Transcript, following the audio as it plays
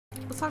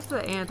talk to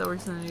the aunt that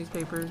works in the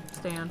newspaper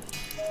stand.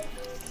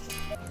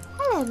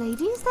 Hello,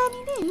 lady. Is there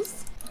any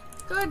news?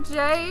 Good,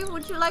 Jay.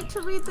 Would you like to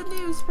read the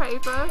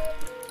newspaper?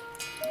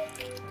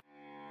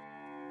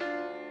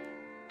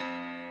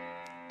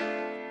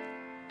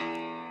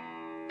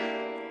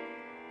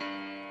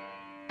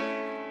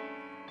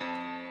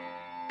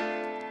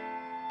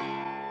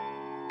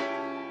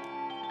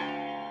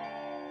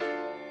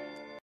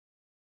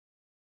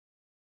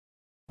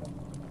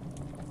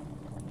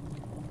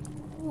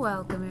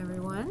 Welcome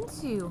everyone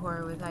to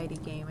Horror with Heidi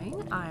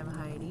Gaming. I'm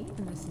Heidi,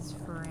 and this is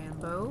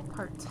Frambo,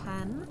 part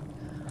 10.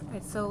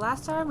 Alright, so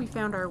last time we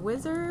found our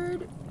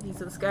wizard. He's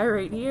this guy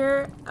right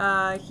here.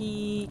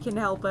 He can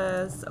help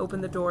us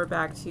open the door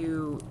back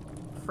to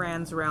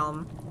Fran's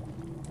realm.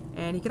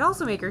 And he can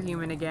also make her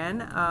human again.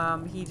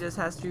 He just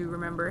has to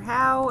remember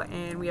how,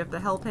 and we have to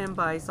help him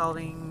by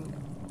solving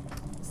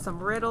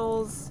some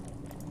riddles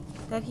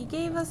that he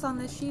gave us on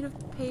this sheet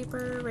of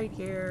paper right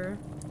here.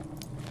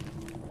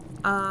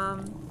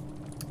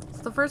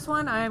 So the first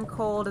one, I am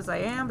cold as I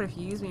am, but if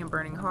you use me, I'm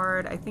burning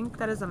hard. I think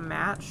that is a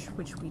match,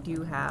 which we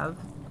do have.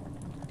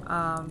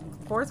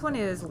 Fourth one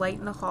is light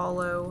in the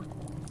hollow.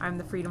 I'm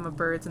the freedom of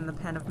birds and the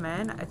pen of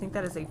men. I think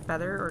that is a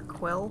feather or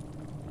quill,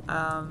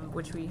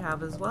 which we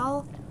have as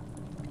well.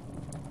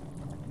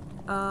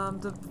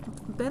 The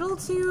middle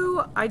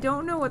two, I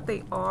don't know what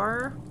they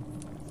are.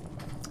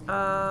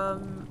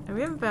 And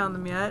we haven't found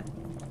them yet.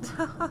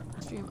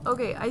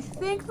 Okay, I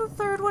think the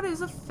third one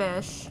is a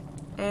fish.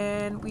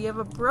 And we have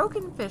a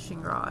broken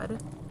fishing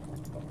rod.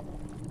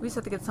 We just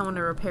have to get someone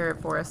to repair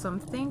it for us. So I'm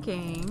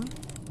thinking...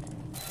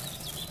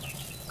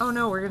 Oh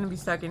no, we're gonna be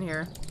stuck in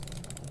here.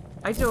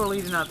 I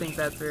totally did not think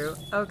that through.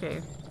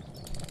 Okay.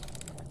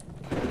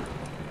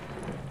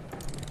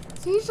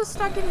 So he's just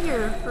stuck in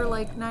here for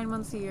like 9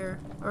 months a year.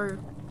 Or...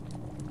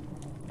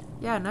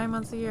 yeah, 9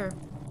 months a year.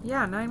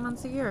 Yeah, 9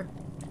 months a year.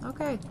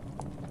 Okay.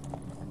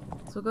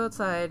 So we'll go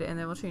outside and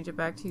then we'll change it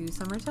back to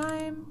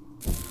summertime.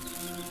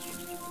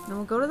 Then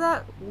we'll go to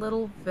that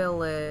little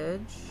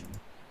village.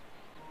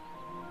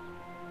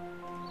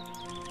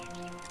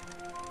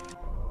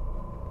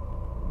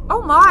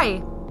 Oh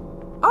my!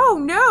 Oh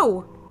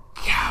no!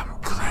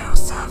 Come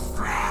closer,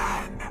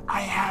 Fran.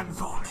 I have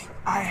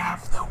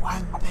the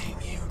one thing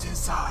you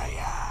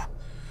desire.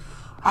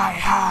 I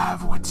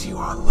have what you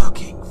are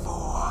looking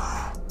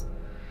for.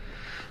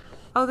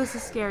 Oh, this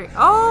is scary.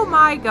 Oh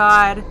my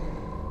god!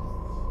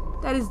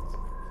 That is...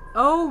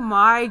 oh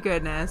my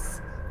goodness.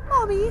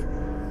 Mommy?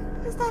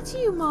 Is that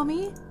you,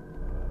 Mommy?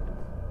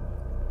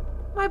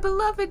 My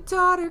beloved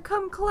daughter,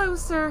 come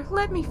closer.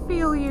 Let me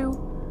feel you.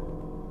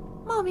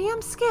 Mommy,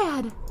 I'm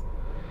scared.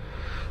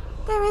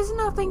 There is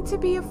nothing to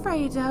be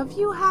afraid of.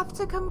 You have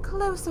to come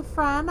closer,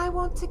 Fran. I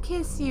want to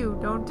kiss you.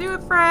 Don't do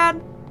it,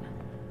 Fran.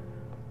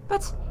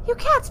 But you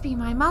can't be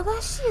my mother.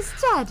 She is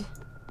dead.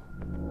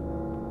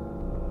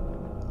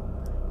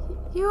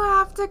 You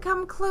have to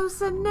come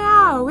closer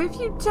now. If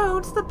you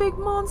don't, the big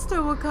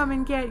monster will come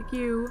and get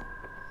you.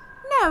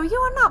 No, you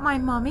are not my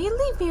mommy.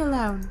 Leave me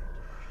alone.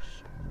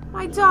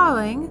 My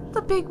darling,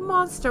 the big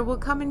monster will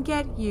come and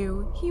get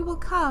you. He will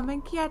come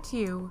and get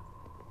you.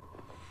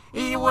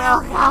 He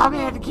will come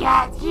and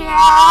get you!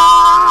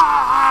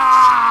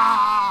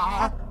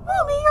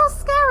 Mommy, you're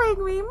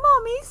scaring me.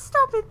 Mommy,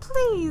 stop it,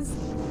 please.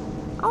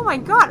 Oh my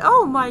god.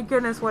 Oh my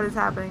goodness, what is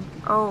happening?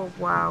 Oh,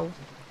 wow.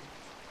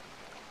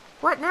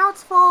 What? Now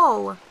it's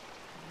fall.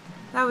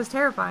 That was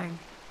terrifying.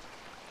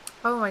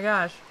 Oh my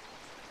gosh.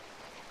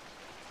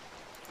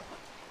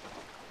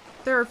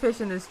 There are fish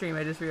in this stream,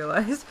 I just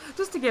realized.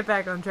 Just to get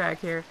back on track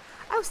here.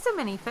 Oh, so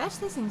many fish.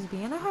 They seem to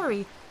be in a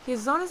hurry.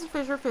 As long as a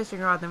fish or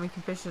fishing rod, then we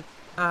can fish a,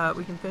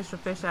 we can fish a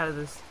fish out of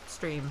this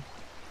stream.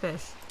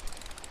 Fish.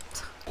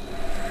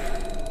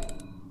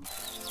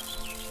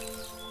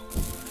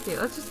 Okay,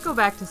 let's just go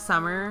back to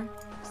summer,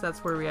 because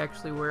that's where we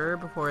actually were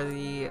before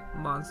the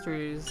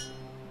monsters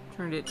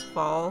turned it to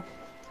fall.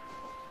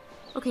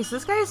 Okay, so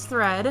this guy is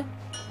thread.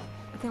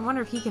 I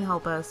wonder if he can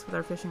help us with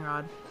our fishing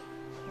rod.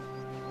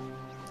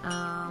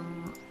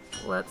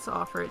 Let's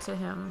offer it to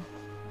him.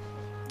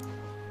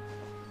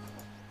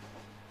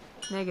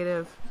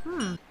 Negative.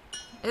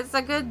 It's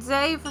a good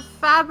day for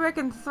fabric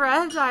and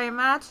thread. I am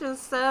at your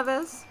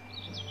service.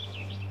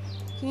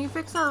 Can you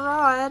fix our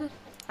rod?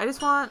 I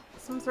just want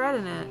some thread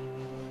in it.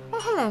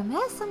 Oh, hello,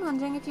 miss. I'm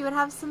wondering if you would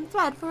have some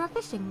thread for a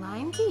fishing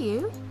line, do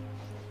you?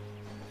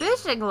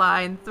 Fishing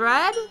line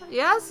thread?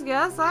 Yes,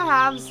 yes, I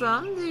have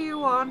some. Do you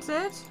want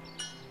it?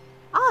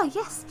 Oh,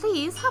 yes,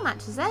 please. How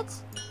much is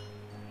it?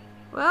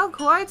 Well,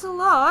 quite a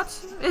lot.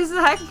 Is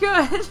that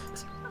good?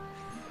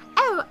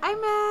 Oh, I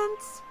meant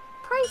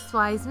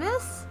price-wise,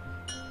 miss.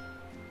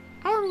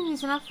 I only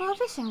need enough for a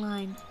fishing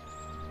line.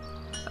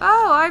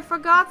 Oh, I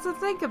forgot to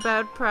think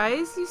about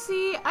price. You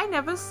see, I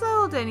never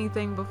sold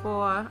anything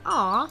before.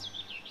 Aw.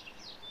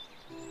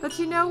 But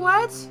you know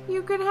what?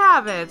 You can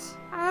have it.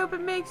 I hope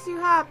it makes you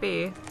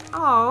happy.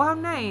 Oh, how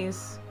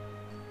nice.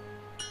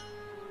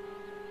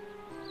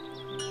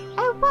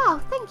 Oh, wow,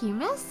 thank you,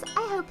 miss.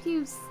 I hope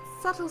you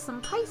settle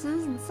some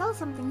prices and sell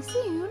something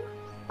soon.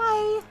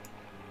 Bye.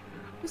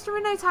 Mr.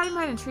 Midnight's hiding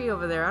behind a tree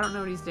over there. I don't know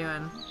what he's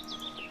doing.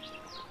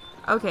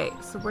 Okay,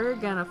 so we're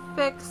gonna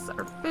fix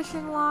our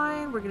fishing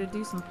line. We're gonna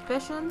do some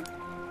fishing.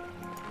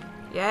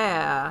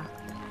 Yeah.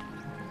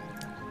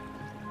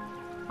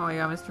 Oh my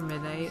god, Mr.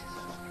 Midnight.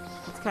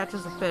 Let's catch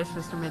us a fish,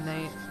 Mr.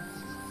 Midnight.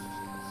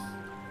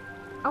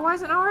 Oh, why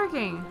is it not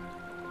working?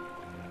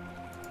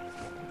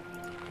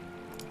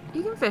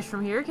 You can fish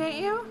from here, can't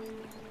you?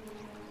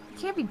 It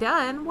can't be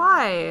done.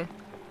 Why?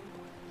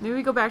 Maybe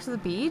we go back to the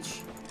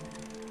beach?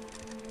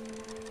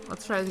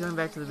 Let's try going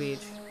back to the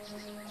beach.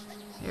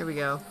 Here we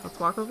go. Let's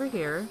walk over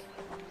here.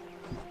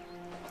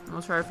 And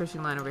we'll try our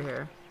fishing line over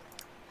here.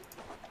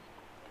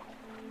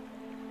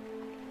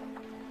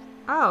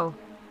 Oh.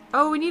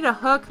 Oh, we need a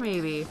hook,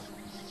 maybe.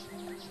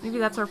 Maybe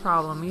that's our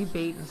problem. We need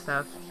bait and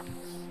stuff.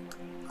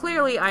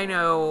 Clearly, I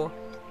know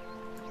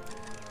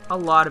a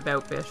lot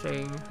about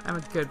fishing. I'm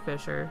a good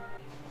fisher.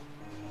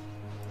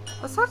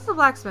 Let's talk to the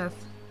blacksmith.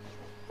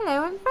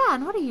 Hello, I'm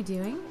Fran. What are you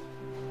doing?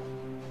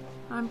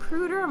 I'm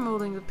Pruder. I'm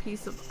molding a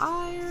piece of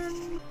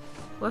iron.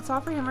 Let's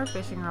offer him our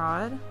fishing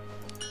rod.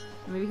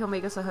 Maybe he'll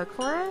make us a hook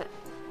for it.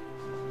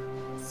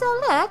 So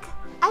look,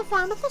 I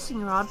found a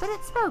fishing rod, but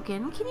it's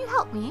broken. Can you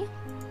help me?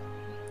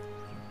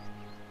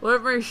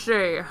 Let me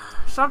see.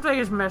 Something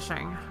is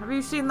missing. Have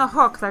you seen the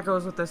hook that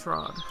goes with this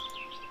rod?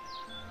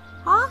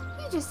 Huh?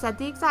 You just said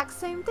the exact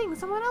same thing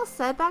someone else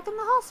said back in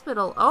the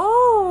hospital.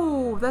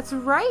 Oh, that's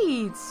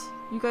right.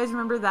 You guys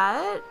remember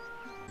that?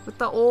 With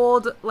the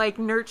old, like,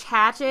 Nurch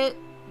hatchet?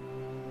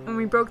 And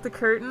we broke the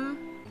curtain?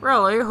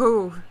 Really?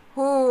 Who?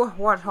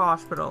 What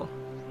hospital?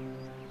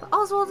 The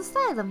Oswald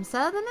Asylum,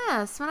 sir, the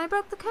nurse, when I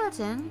broke the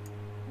curtain.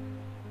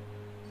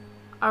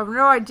 I have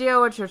no idea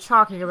what you're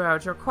talking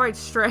about. You're quite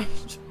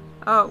strange.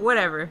 Oh,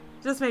 whatever.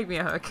 Just make me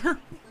a hook.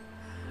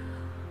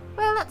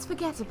 Well, let's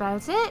forget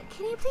about it.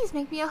 Can you please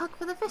make me a hook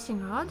for the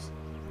fishing rod?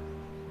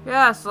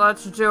 Yes,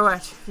 let's do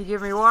it. If you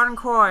give me 1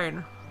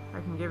 coin,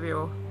 I can give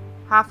you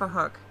half a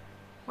hook.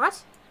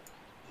 What?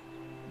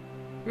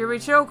 Give me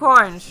 2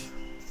 coins.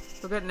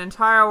 You'll get an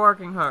entire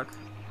working hook.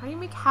 How do you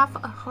make half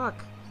a hook?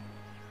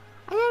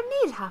 I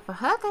don't need half a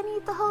hook. I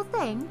need the whole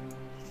thing.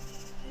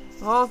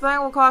 The whole thing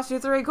will cost you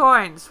 3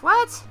 coins.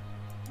 What?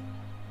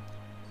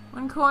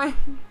 1 coin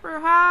for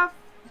half?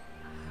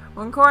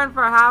 1 coin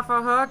for half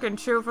a hook and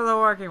 2 for the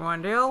working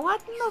one. Deal?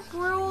 What in the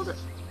world?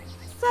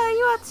 Sir,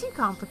 you are too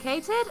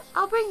complicated.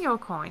 I'll bring your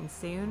coins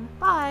soon.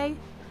 Bye.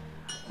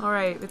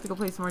 Alright, we have to go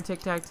play some more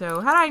tic-tac-toe.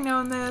 Had I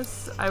known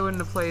this, I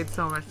wouldn't have played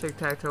so much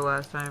tic-tac-toe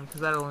last time,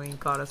 because that only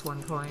got us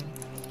 1 coin.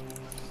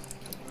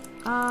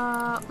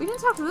 We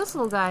didn't talk to this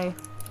little guy.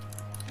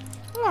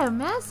 Hello,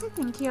 miss. I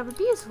think you have a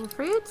beautiful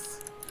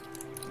fruits.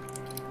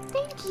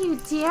 Thank you,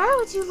 dear.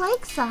 Would you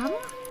like some?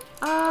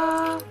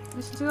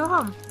 Mission to go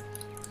home.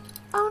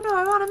 Oh no,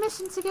 I want a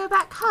mission to go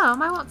back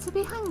home. I want to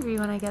be hungry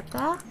when I get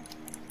there.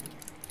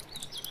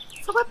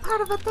 So what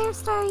part of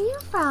Athirst are you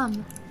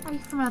from? Are you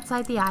from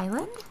outside the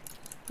island?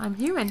 I'm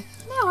human.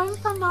 No,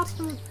 I'm not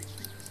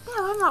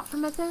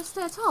from Athirst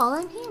at all.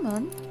 I'm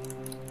human.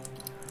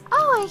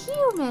 Oh, a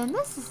human.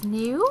 This is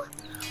new.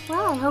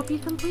 Well, I hope you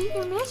complete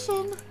your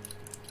mission.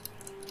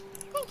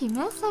 Thank you,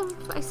 miss.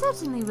 I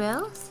certainly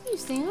will. See you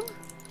soon.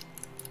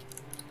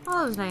 Oh,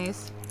 that was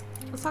nice.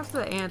 Let's talk to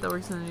the aunt that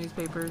works in the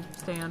newspaper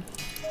stand.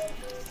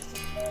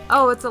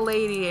 Oh, it's a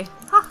lady.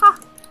 Haha,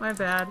 my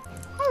bad.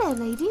 Hello,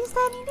 lady. Is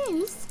there any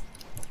news?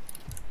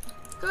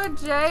 Good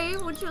day.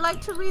 Would you like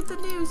to read the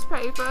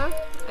newspaper?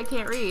 I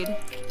can't read.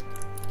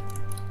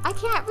 I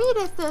can't read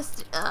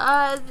Athirst.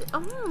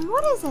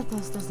 What is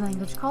Athirst's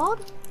language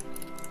called?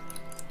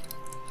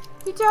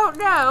 You don't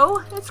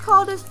know? It's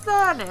called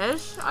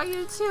Athirnish. Are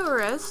you a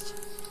tourist?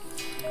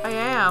 I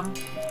am.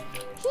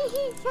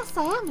 Yes,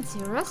 I am a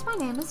tourist. My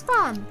name is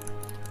Fran.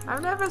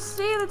 I've never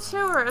seen a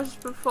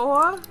tourist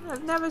before.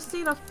 I've never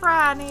seen a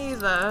Fran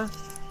either.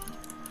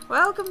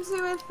 Welcome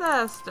to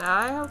Athirst.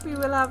 I hope you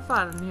will have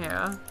fun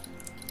here.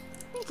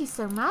 Thank you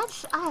so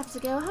much. I have to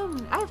go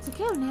home. I have to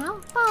go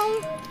now.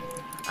 Bye.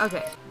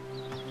 Okay.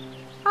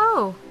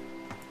 Oh.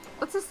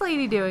 What's this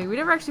lady doing? We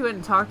never actually went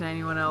and talked to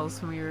anyone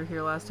else when we were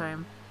here last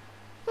time.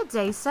 Good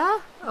day,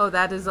 sir. Oh,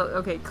 that is...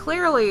 Okay,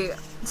 clearly...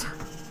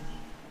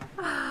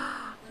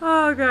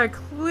 Oh god,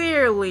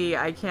 clearly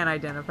I can't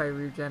identify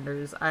rude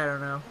genders. I don't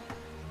know.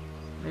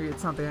 Maybe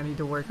it's something I need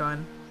to work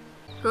on.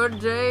 Good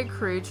day,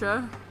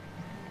 creature.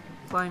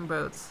 Flying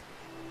boats.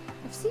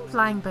 I've seen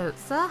flying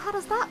boats, sir. How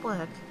does that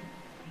work?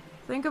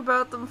 Think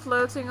about them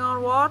floating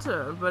on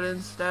water, but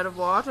instead of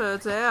water,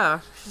 it's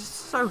air. It's just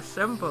so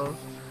simple.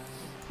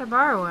 Can I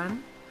borrow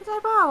one? Could I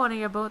borrow one of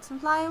your boats and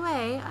fly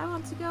away? I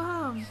want to go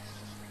home.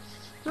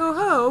 Go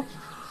home?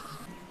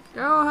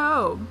 Go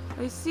home.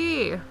 I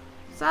see.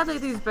 Sadly,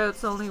 these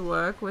boats only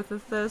work with the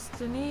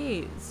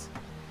Thurstonese.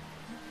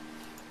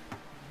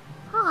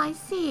 Oh, I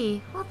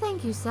see. Well,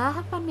 thank you, sir.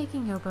 Have fun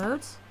making your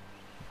boat.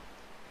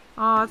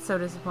 Oh, that's so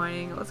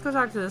disappointing. Let's go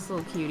talk to this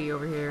little cutie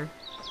over here.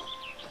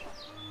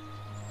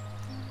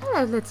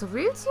 Hello, little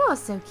Root. You are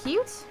so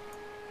cute.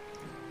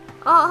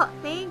 Oh,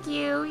 thank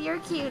you. You're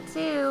cute,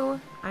 too.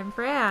 I'm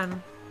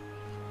Fran.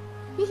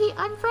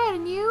 I'm Fran,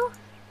 and you?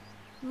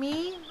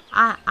 Me?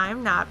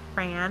 I'm not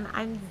Fran.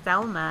 I'm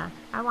Zelma.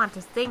 I want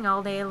to sing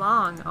all day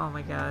long. Oh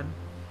my god.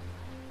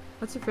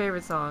 What's your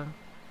favorite song?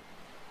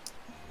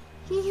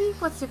 Hee hee,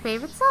 what's your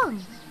favorite song?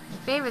 My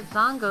favorite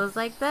song goes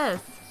like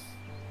this.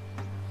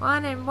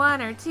 1 and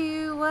 1 are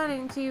 2, 1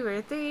 and 2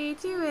 are 3,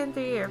 2 and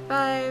 3 are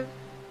 5,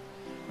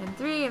 and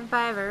 3 and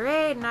 5 are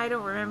 8, and I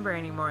don't remember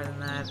any more than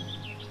that.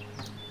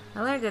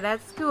 I learned it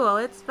at school.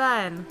 It's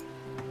fun.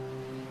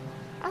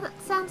 Oh, that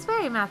sounds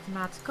very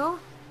mathematical.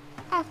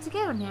 I have to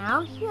go now.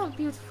 You have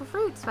beautiful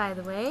fruits, by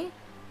the way.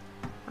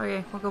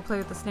 Okay, we'll go play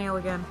with the snail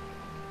again.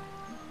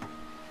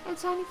 Oh,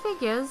 tiny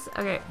figures.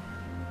 Okay,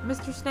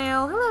 Mr.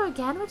 Snail. Hello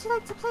again. Would you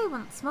like to play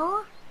once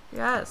more?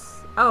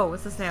 Yes. Oh,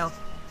 it's the snail.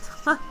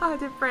 I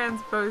did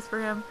Fran's pose for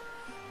him.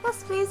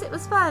 Yes, please. It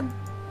was fun.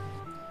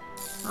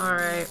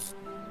 Alright.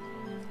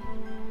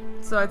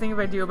 So I think if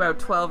I do about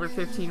 12 or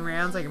 15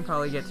 rounds, I can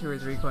probably get 2 or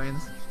 3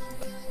 coins.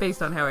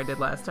 Based on how I did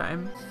last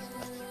time.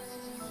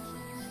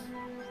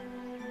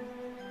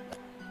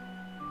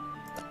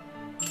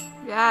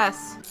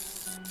 Yes!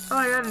 Oh,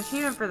 I got an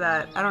achievement for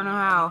that. I don't know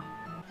how.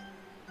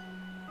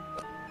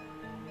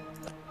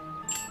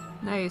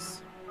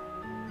 Nice.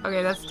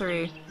 Okay, that's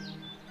 3.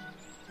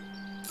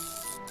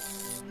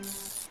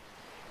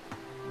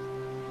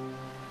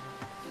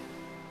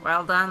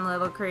 Well done,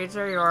 little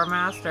creature. You're a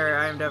master.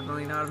 I am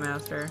definitely not a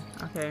master.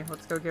 Okay,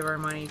 let's go give our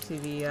money to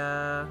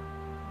the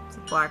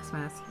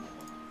blacksmith.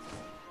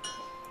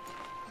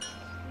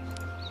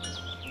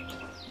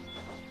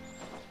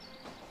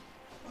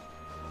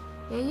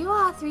 Here you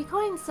are. 3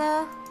 coins,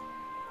 sir.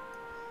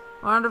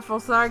 Wonderful,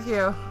 thank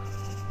you.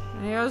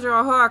 And here's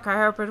your hook. I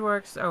hope it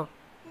works. Oh,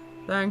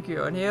 thank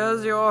you. And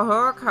here's your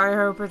hook. I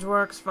hope it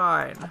works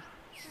fine.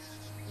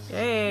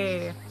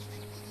 Yay.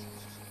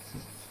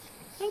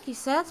 Thank you,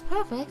 sir. It's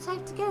perfect. I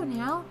have to go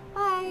now.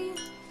 Bye.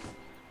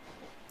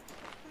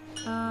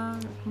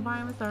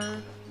 Combine with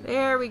her.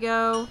 There we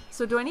go.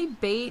 So do I need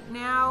bait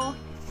now?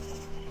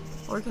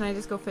 Or can I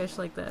just go fish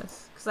like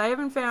this? Because I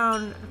haven't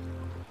found...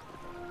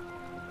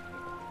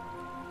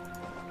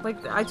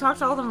 Like, I talked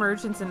to all the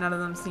merchants and none of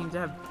them seem to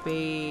have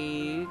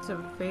bait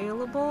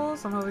available.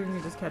 So I'm hoping we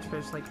can just catch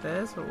fish like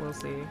this, but we'll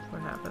see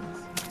what happens.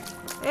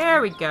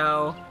 There we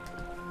go.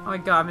 Oh my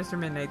god, Mr.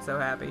 Midnight's so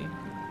happy.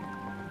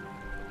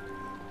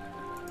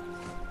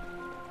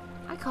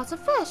 I caught a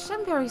fish.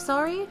 I'm very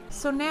sorry.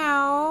 So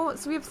now,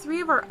 we have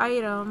 3 of our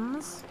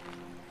items.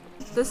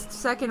 This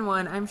second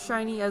one, I'm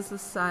shiny as the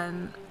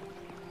sun,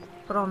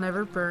 but I'll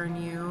never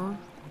burn you.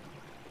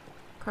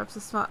 Perhaps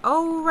a small...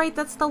 Oh, right,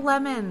 that's the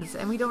lemons!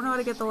 And we don't know how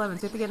to get the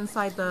lemons. We have to get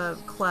inside the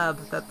club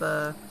that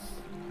the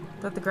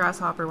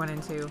grasshopper went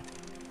into.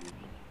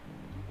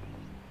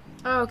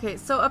 Okay,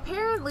 so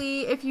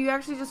apparently, if you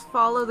actually just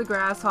follow the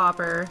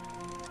grasshopper...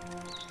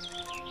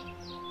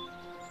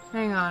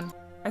 Hang on.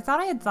 I thought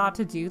I had thought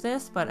to do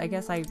this, but I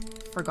guess I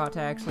forgot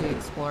to actually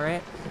explore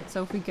it.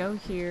 So if we go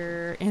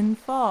here in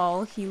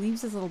fall, he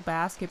leaves his little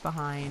basket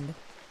behind.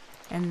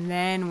 And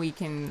then we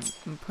can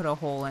put a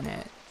hole in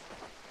it.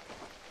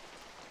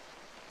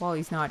 While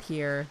he's not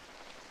here.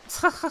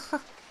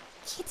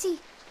 Kitty,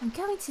 I'm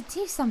going to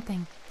do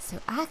something, so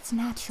act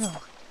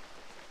natural.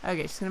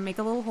 Okay, she's gonna make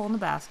a little hole in the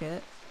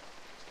basket.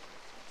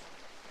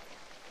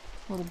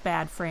 Little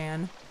bad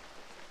Fran.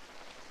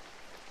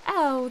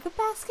 Oh, the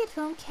basket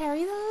won't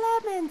carry the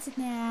lemons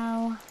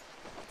now.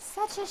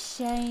 Such a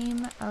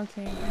shame.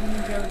 Okay, I'm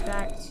gonna go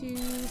back to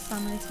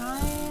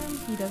summertime.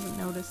 He doesn't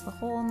notice the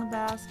hole in the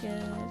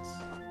basket.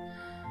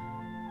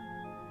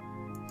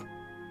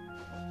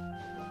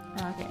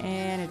 Okay,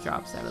 and it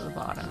drops out of the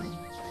bottom.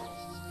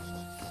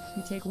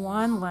 You take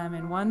 1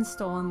 lemon. 1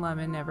 stolen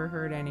lemon never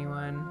hurt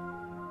anyone.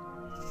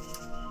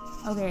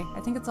 Okay, I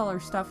think it's all our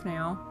stuff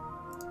now.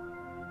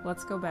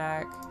 Let's go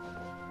back.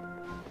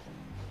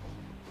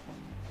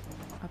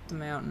 Up the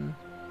mountain.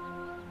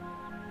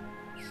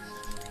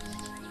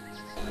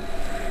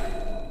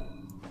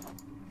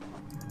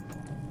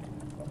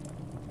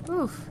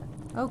 Oof.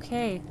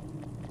 Okay.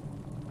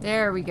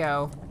 There we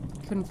go.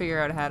 Couldn't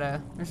figure out how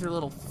to... There's her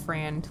little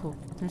Fran tool.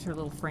 There's her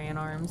little Fran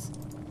arms.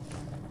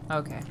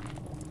 Okay.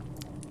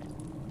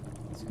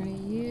 So we're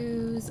gonna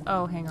use...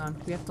 Oh, hang on.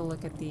 We have to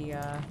look at the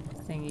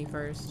thingy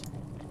first.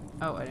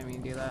 Oh, I didn't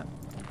mean to do that.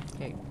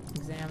 Okay,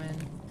 examine.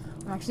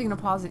 I'm actually gonna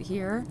pause it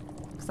here,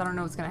 because I don't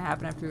know what's gonna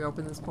happen after we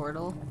open this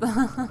portal.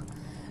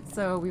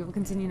 So we will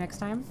continue next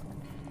time.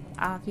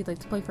 If you'd like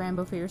to play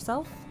Frambo for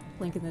yourself,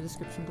 link in the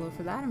description below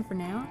for that. And for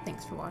now,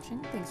 thanks for watching.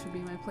 Thanks for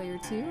being my player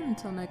too.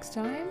 Until next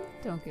time,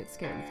 don't get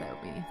scared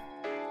without me.